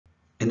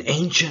An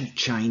ancient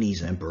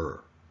Chinese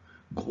emperor,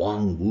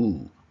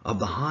 Guangwu of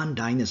the Han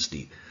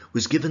Dynasty,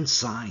 was given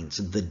signs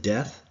of the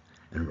death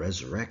and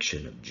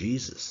resurrection of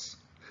Jesus.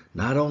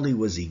 Not only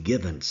was he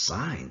given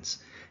signs,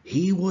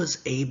 he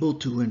was able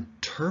to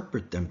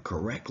interpret them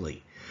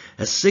correctly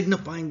as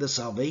signifying the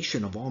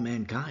salvation of all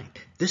mankind.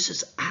 This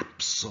is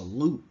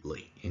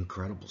absolutely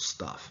incredible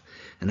stuff,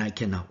 and I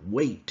cannot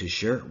wait to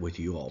share it with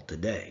you all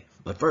today.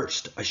 But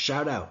first, a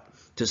shout out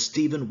to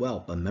Stephen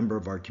Welp, a member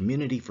of our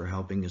community, for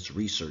helping us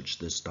research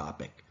this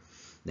topic.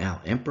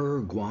 Now,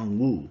 Emperor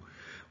Guangwu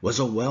was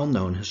a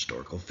well-known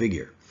historical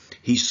figure.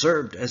 He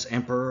served as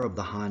emperor of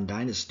the Han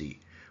Dynasty,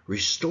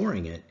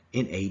 restoring it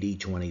in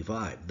AD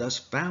 25, thus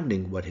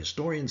founding what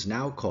historians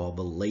now call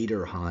the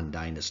later Han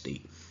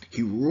Dynasty.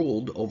 He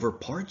ruled over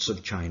parts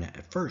of China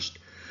at first,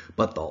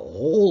 but the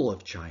whole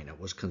of China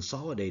was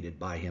consolidated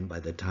by him by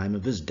the time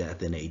of his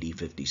death in AD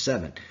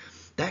 57.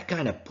 That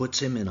kind of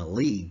puts him in a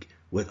league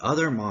with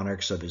other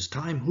monarchs of his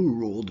time who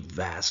ruled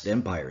vast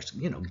empires.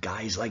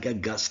 Guys like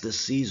Augustus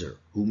Caesar,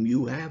 whom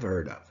you have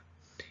heard of.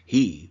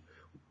 He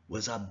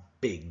was a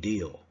big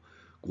deal.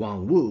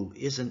 Guangwu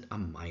isn't a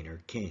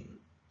minor king.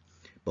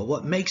 But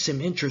what makes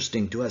him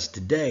interesting to us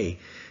today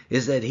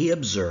is that he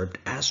observed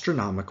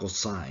astronomical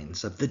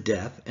signs of the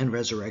death and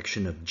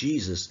resurrection of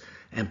Jesus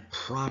and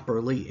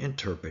properly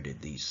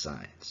interpreted these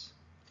signs.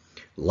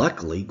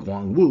 Luckily,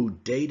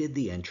 Guangwu dated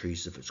the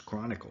entries of his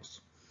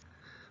chronicles.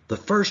 The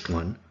first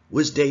one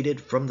was dated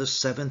from the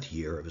 7th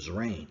year of his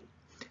reign.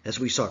 As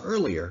we saw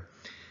earlier,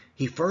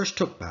 he first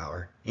took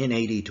power in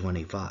AD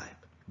 25.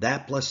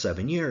 That plus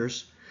 7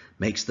 years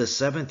makes the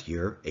 7th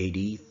year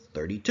AD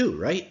 32,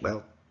 right?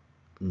 Well,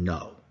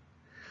 no.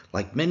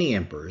 Like many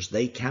emperors,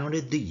 they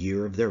counted the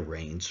year of their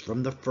reigns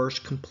from the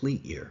first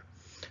complete year.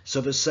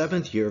 So the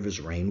 7th year of his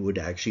reign would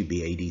actually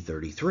be AD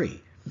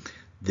 33.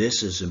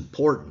 This is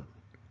important.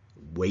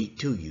 Wait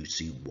till you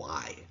see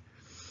why.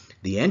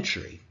 The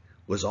entry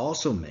was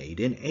also made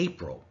in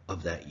April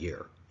of that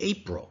year,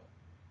 April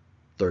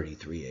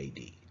 33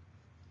 AD.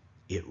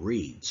 It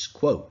reads,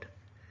 quote,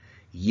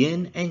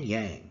 "Yin and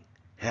yang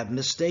have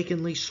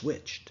mistakenly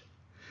switched,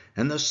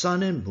 and the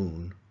sun and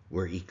moon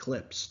were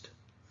eclipsed.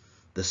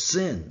 The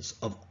sins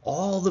of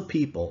all the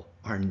people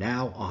are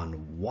now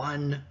on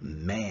one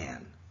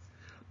man.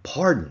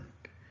 Pardon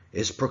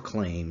is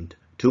proclaimed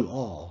to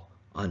all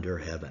under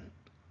heaven."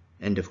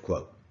 End of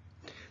quote.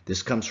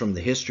 This comes from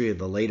the History of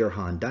the Later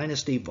Han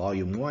Dynasty,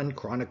 Volume 1,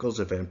 Chronicles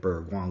of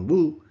Emperor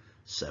Guangwu,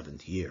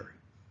 7th year.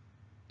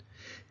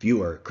 If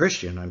you are a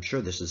Christian, I'm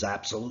sure this is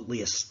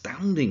absolutely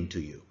astounding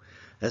to you.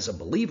 As a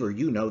believer,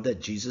 you know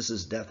that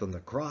Jesus' death on the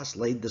cross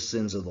laid the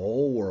sins of the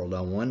whole world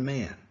on one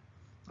man,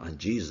 on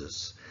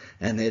Jesus,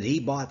 and that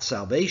he bought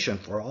salvation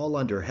for all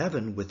under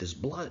heaven with his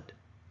blood,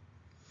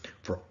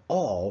 for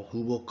all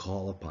who will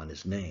call upon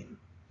his name.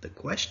 The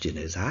question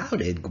is, how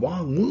did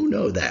Guangwu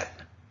know that?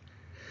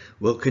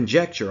 We'll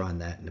conjecture on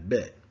that in a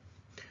bit.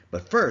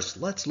 But first,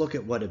 let's look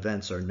at what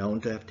events are known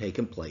to have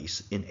taken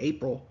place in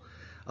April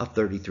of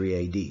 33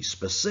 AD,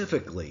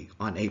 specifically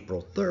on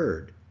April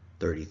 3rd,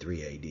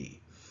 33 AD.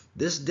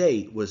 This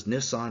date was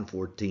Nisan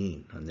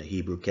 14 on the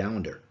Hebrew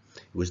calendar.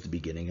 It was the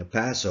beginning of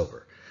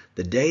Passover,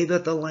 the day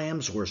that the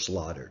lambs were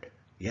slaughtered.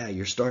 Yeah,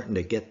 you're starting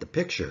to get the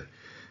picture.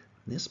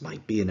 This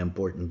might be an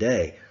important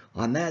day.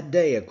 On that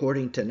day,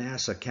 according to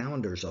NASA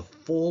calendars, a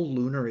full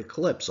lunar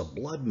eclipse, a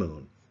blood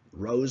moon,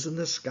 rose in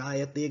the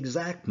sky at the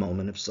exact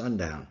moment of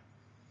sundown.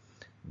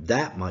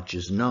 That much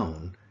is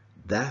known.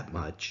 That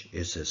much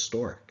is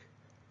historic.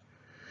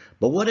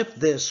 But what if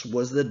this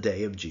was the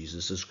day of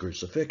Jesus'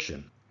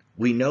 crucifixion?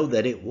 We know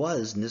that it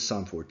was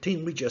Nisan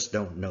 14. We just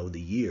don't know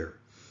the year.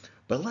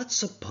 But let's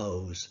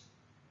suppose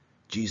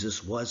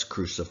Jesus was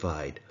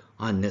crucified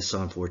on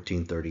Nisan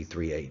 14,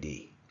 33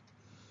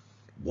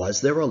 AD.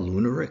 Was there a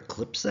lunar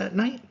eclipse that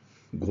night?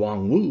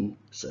 Guangwu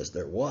says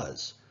there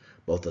was,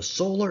 both a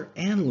solar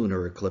and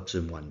lunar eclipse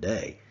in one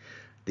day.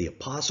 The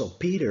Apostle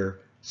Peter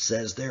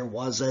says there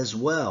was as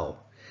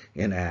well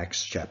in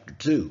Acts chapter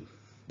 2.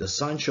 The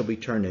sun shall be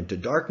turned into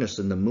darkness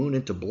and the moon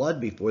into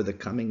blood before the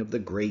coming of the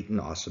great and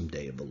awesome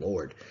day of the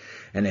Lord.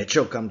 And it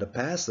shall come to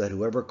pass that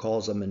whoever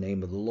calls on the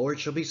name of the Lord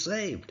shall be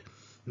saved.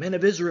 Men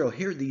of Israel,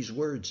 hear these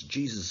words.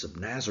 Jesus of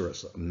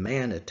Nazareth, a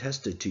man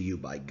attested to you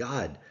by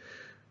God,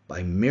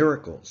 by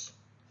miracles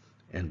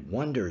and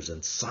wonders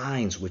and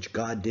signs which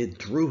God did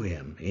through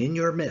him in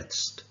your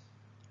midst,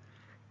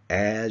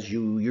 as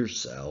you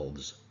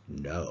yourselves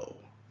know.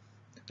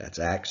 That's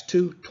Acts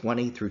 2,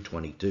 20 through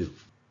 22.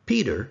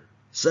 Peter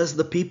says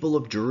the people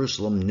of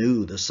Jerusalem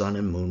knew the sun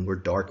and moon were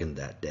darkened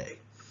that day.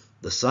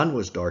 The sun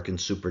was darkened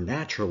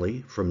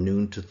supernaturally from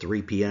noon to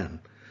 3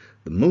 p.m.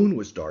 The moon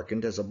was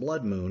darkened as a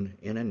blood moon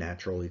in a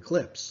natural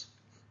eclipse.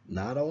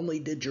 Not only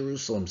did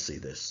Jerusalem see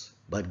this,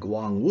 but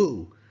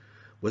Guangwu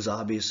was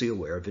obviously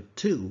aware of it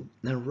too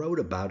and wrote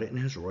about it in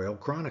his royal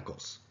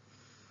chronicles.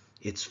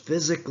 It's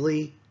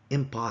physically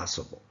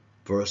impossible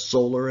for a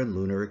solar and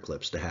lunar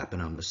eclipse to happen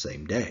on the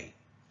same day.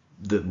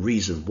 The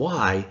reason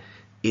why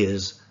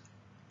is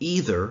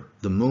either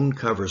the moon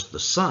covers the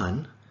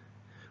sun,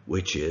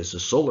 which is a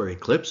solar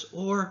eclipse,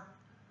 or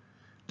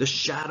The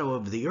shadow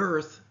of the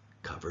earth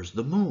covers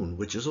the moon,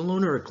 which is a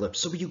lunar eclipse.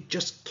 So you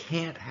just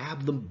can't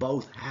have them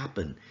both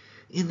happen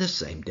in the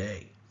same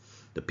day.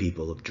 The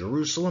people of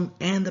Jerusalem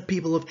and the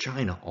people of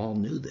China all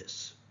knew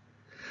this.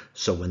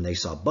 So when they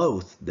saw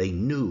both, they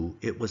knew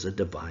it was a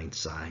divine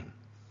sign.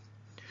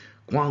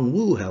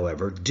 Guangwu,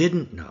 however,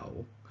 didn't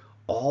know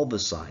all the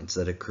signs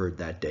that occurred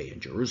that day in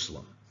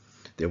Jerusalem.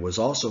 There was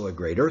also a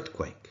great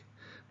earthquake.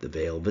 The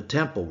veil of the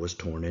temple was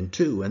torn in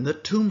two, and the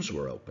tombs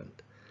were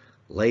opened.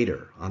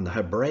 Later, on the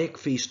Hebraic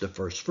Feast of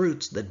First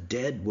Fruits, the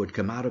dead would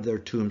come out of their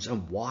tombs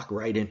and walk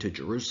right into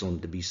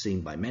Jerusalem to be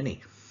seen by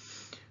many.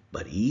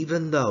 But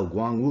even though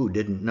Guangwu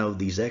didn't know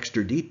these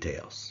extra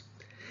details,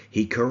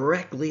 he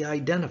correctly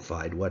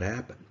identified what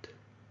happened.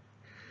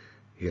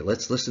 Here,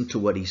 let's listen to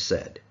what he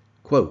said.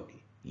 Quote,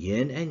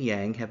 "Yin and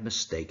yang have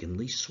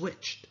mistakenly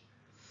switched,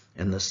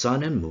 and the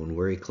sun and moon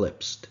were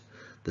eclipsed.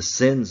 The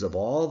sins of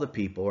all the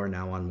people are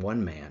now on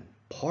one man.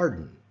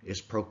 Pardon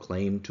is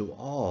proclaimed to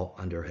all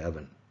under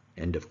heaven."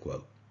 End of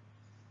quote.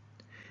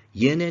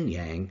 Yin and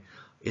yang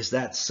is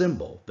that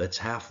symbol that's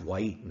half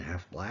white and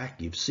half black.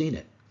 You've seen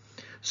it.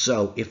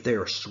 So if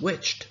they're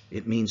switched,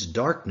 it means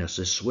darkness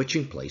is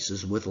switching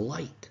places with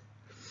light.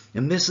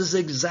 And this is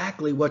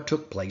exactly what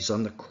took place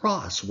on the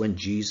cross when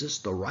Jesus,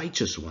 the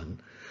righteous one,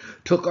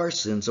 took our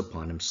sins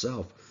upon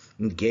himself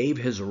and gave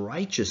his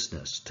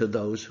righteousness to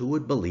those who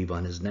would believe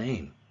on his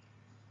name.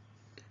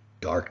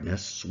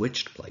 Darkness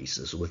switched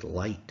places with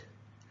light.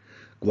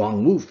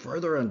 Guangwu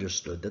further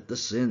understood that the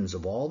sins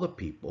of all the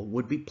people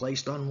would be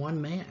placed on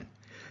one man,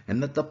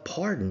 and that the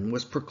pardon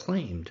was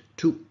proclaimed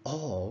to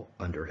all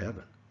under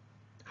heaven.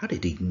 How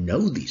did he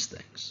know these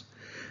things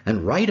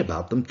and write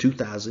about them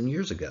 2,000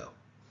 years ago?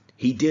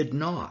 He did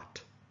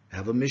not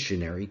have a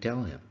missionary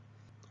tell him.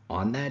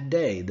 On that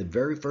day, the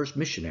very first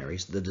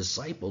missionaries, the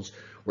disciples,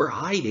 were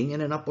hiding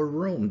in an upper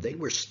room. They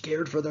were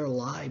scared for their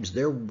lives.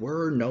 There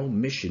were no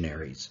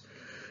missionaries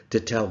to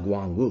tell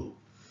Guangwu.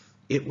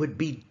 It would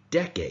be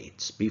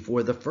decades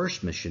before the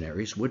first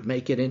missionaries would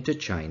make it into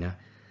China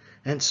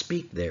and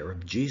speak there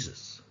of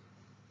Jesus.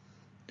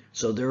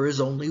 So there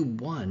is only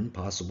one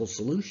possible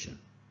solution.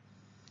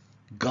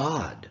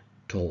 God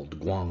told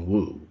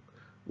Guangwu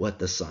what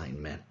the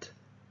sign meant.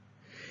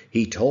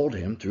 He told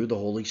him through the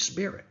Holy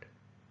Spirit,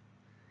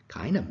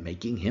 kind of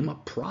making him a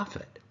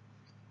prophet.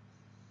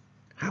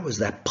 How is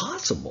that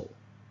possible?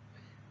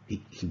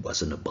 He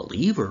wasn't a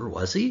believer,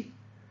 was he?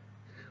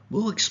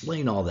 We'll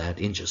explain all that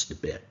in just a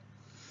bit.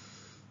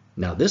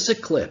 Now, this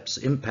eclipse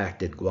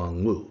impacted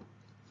Guangwu.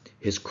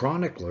 His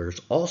chroniclers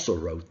also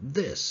wrote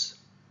this,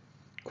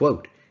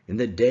 quote, "In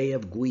the day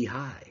of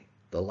Guihai,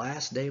 the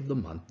last day of the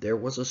month, there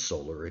was a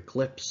solar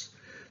eclipse.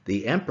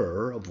 The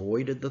emperor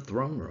avoided the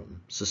throne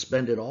room,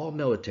 suspended all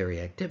military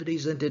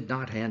activities, and did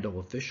not handle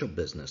official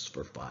business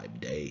for 5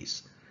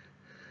 days."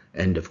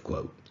 End of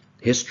quote.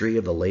 History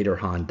of the Later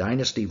Han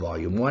Dynasty,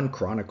 Volume 1,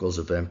 Chronicles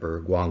of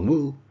Emperor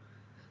Guangwu,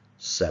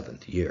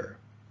 7th year.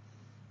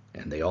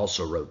 And they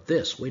also wrote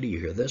this. Wait till you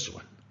hear this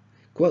one.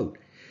 Quote,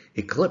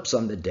 "Eclipse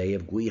on the day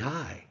of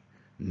Guihai.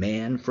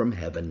 Man from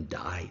heaven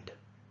died."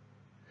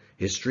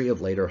 History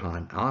of Later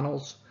Han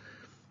Annals,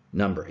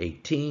 number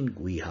 18,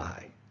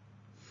 Guihai.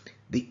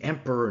 The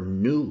emperor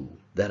knew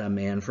that a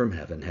man from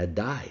heaven had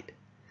died.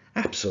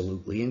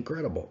 Absolutely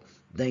incredible.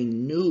 They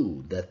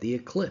knew that the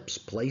eclipse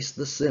placed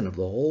the sin of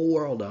the whole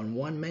world on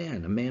one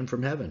man, a man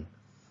from heaven,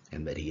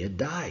 and that he had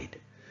died.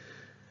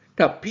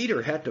 Now,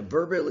 Peter had to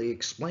verbally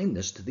explain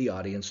this to the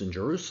audience in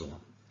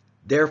Jerusalem.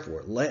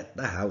 "Therefore, let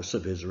the house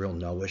of Israel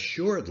know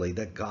assuredly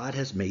that God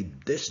has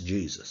made this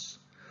Jesus,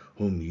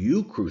 whom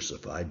you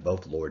crucified,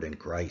 both Lord and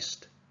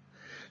Christ."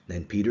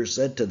 Then Peter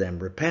said to them,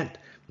 "Repent,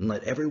 and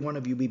let every one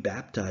of you be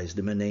baptized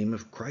in the name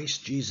of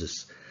Christ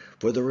Jesus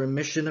for the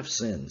remission of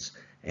sins,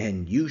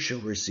 and you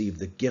shall receive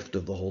the gift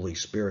of the Holy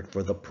Spirit,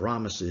 for the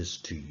promises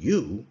to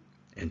you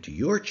and to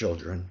your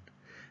children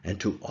and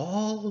to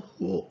all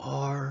who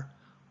are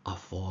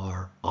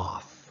afar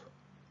off."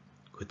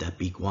 Could that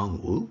be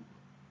Guangwu?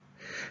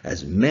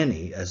 "As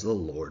many as the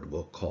Lord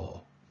will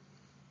call."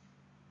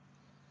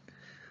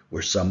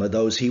 Were some of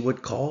those he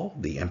would call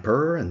the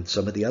emperor and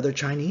some of the other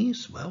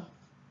Chinese? Well,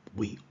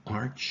 we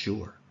aren't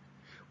sure.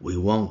 We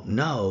won't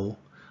know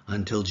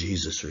until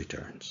Jesus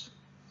returns.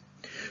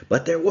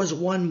 But there was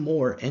one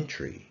more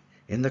entry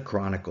in the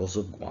Chronicles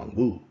of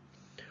Guangwu,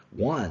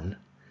 one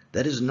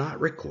that is not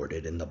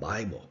recorded in the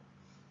Bible.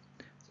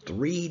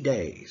 3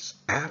 days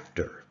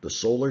after the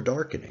solar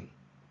darkening,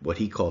 what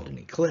he called an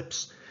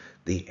eclipse,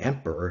 the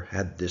emperor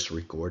had this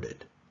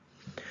recorded.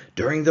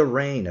 "During the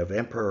reign of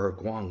Emperor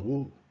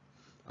Guangwu,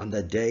 on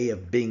the day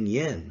of Bing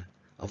Yin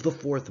of the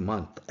 4th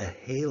month, a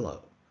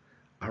halo,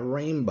 a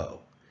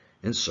rainbow,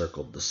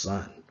 encircled the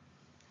sun."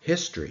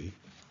 History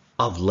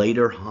of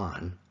Later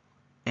Han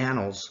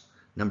Annals,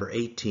 number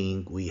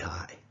 18,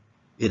 Guihai.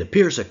 It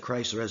appears that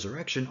Christ's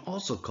resurrection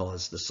also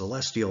caused the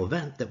celestial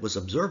event that was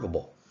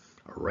observable,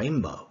 a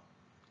rainbow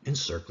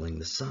encircling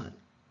the sun.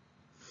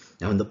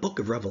 Now, in the book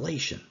of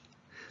Revelation,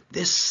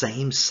 this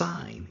same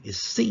sign is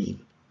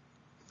seen.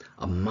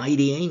 A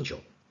mighty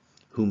angel,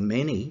 who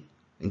many,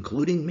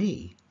 including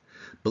me,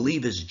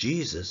 believe is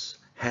Jesus,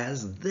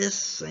 has this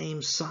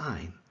same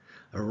sign,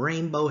 a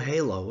rainbow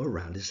halo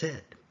around his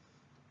head.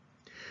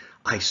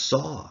 I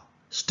saw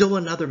still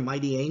another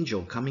mighty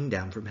angel coming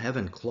down from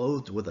heaven,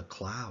 clothed with a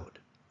cloud,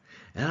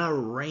 and a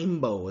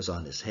rainbow was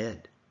on his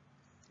head.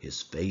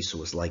 His face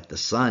was like the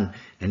sun,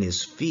 and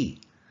his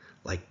feet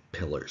like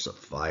pillars of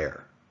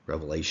fire.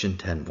 Revelation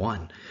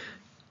 10:1.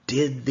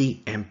 Did the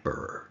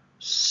emperor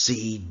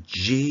see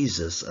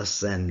Jesus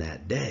ascend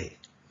that day?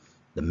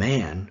 The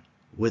man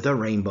with a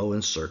rainbow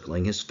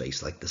encircling his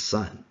face like the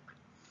sun?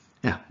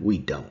 Now, we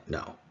don't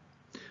know,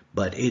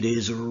 but it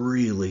is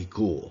really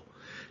cool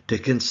to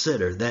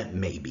consider that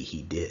maybe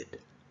he did.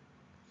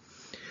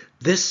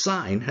 This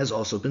sign has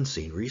also been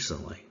seen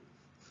recently.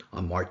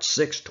 On March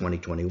 6,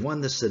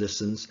 2021, the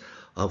citizens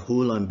of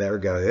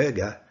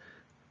Hulunberg,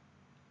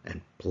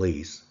 and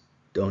please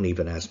don't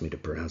even ask me to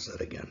pronounce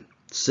that again,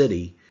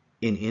 city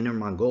in Inner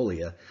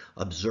Mongolia,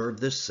 observed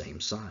this same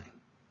sign.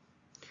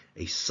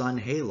 A sun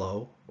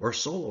halo or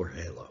solar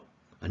halo.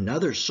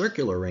 Another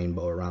circular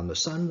rainbow around the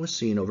sun was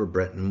seen over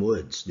Bretton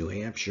Woods, New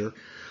Hampshire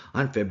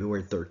on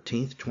February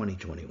 13th,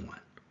 2021.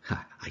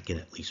 I can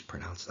at least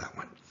pronounce that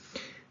one.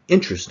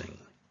 Interesting.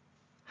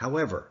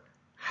 However,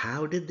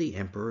 how did the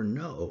emperor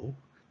know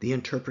the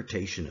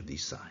interpretation of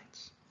these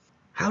signs?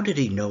 How did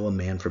he know a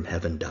man from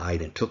heaven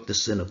died and took the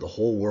sin of the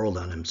whole world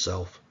on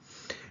himself,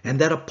 and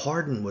that a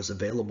pardon was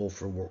available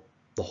for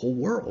the whole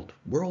world,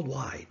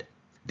 worldwide?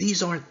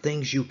 These aren't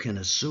things you can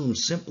assume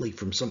simply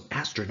from some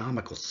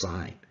astronomical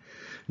sign.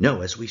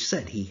 No, as we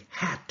said, he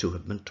had to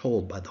have been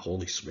told by the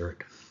Holy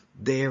Spirit.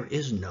 There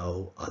is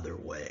no other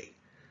way.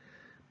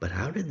 But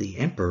how did the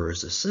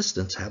emperor's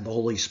assistants have the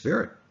Holy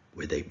Spirit?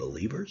 Were they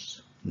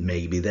believers?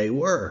 Maybe they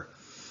were.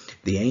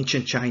 The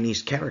ancient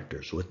Chinese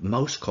characters, what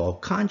most call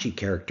kanji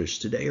characters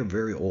today, are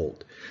very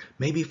old,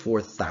 maybe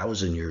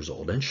 4,000 years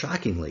old, and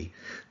shockingly,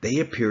 they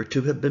appear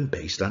to have been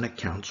based on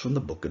accounts from the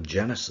book of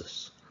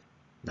Genesis.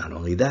 Not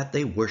only that,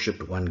 they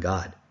worshipped one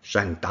God,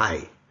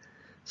 Shangdai.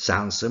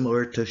 Sounds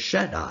similar to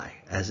Shaddai,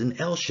 as in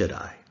El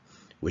Shaddai,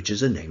 which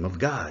is a name of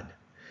God.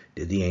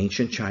 Did the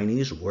ancient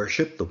Chinese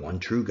worship the one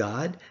true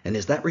God, and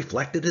is that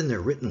reflected in their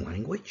written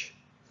language?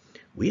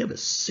 We have a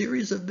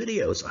series of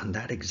videos on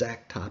that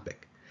exact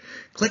topic.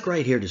 Click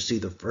right here to see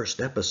the first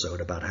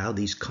episode about how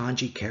these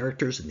kanji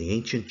characters in the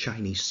ancient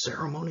Chinese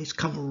ceremonies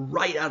come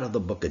right out of the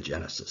book of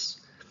Genesis.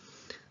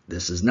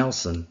 This is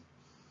Nelson.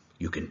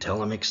 You can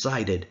tell I'm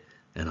excited,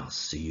 and I'll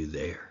see you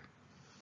there.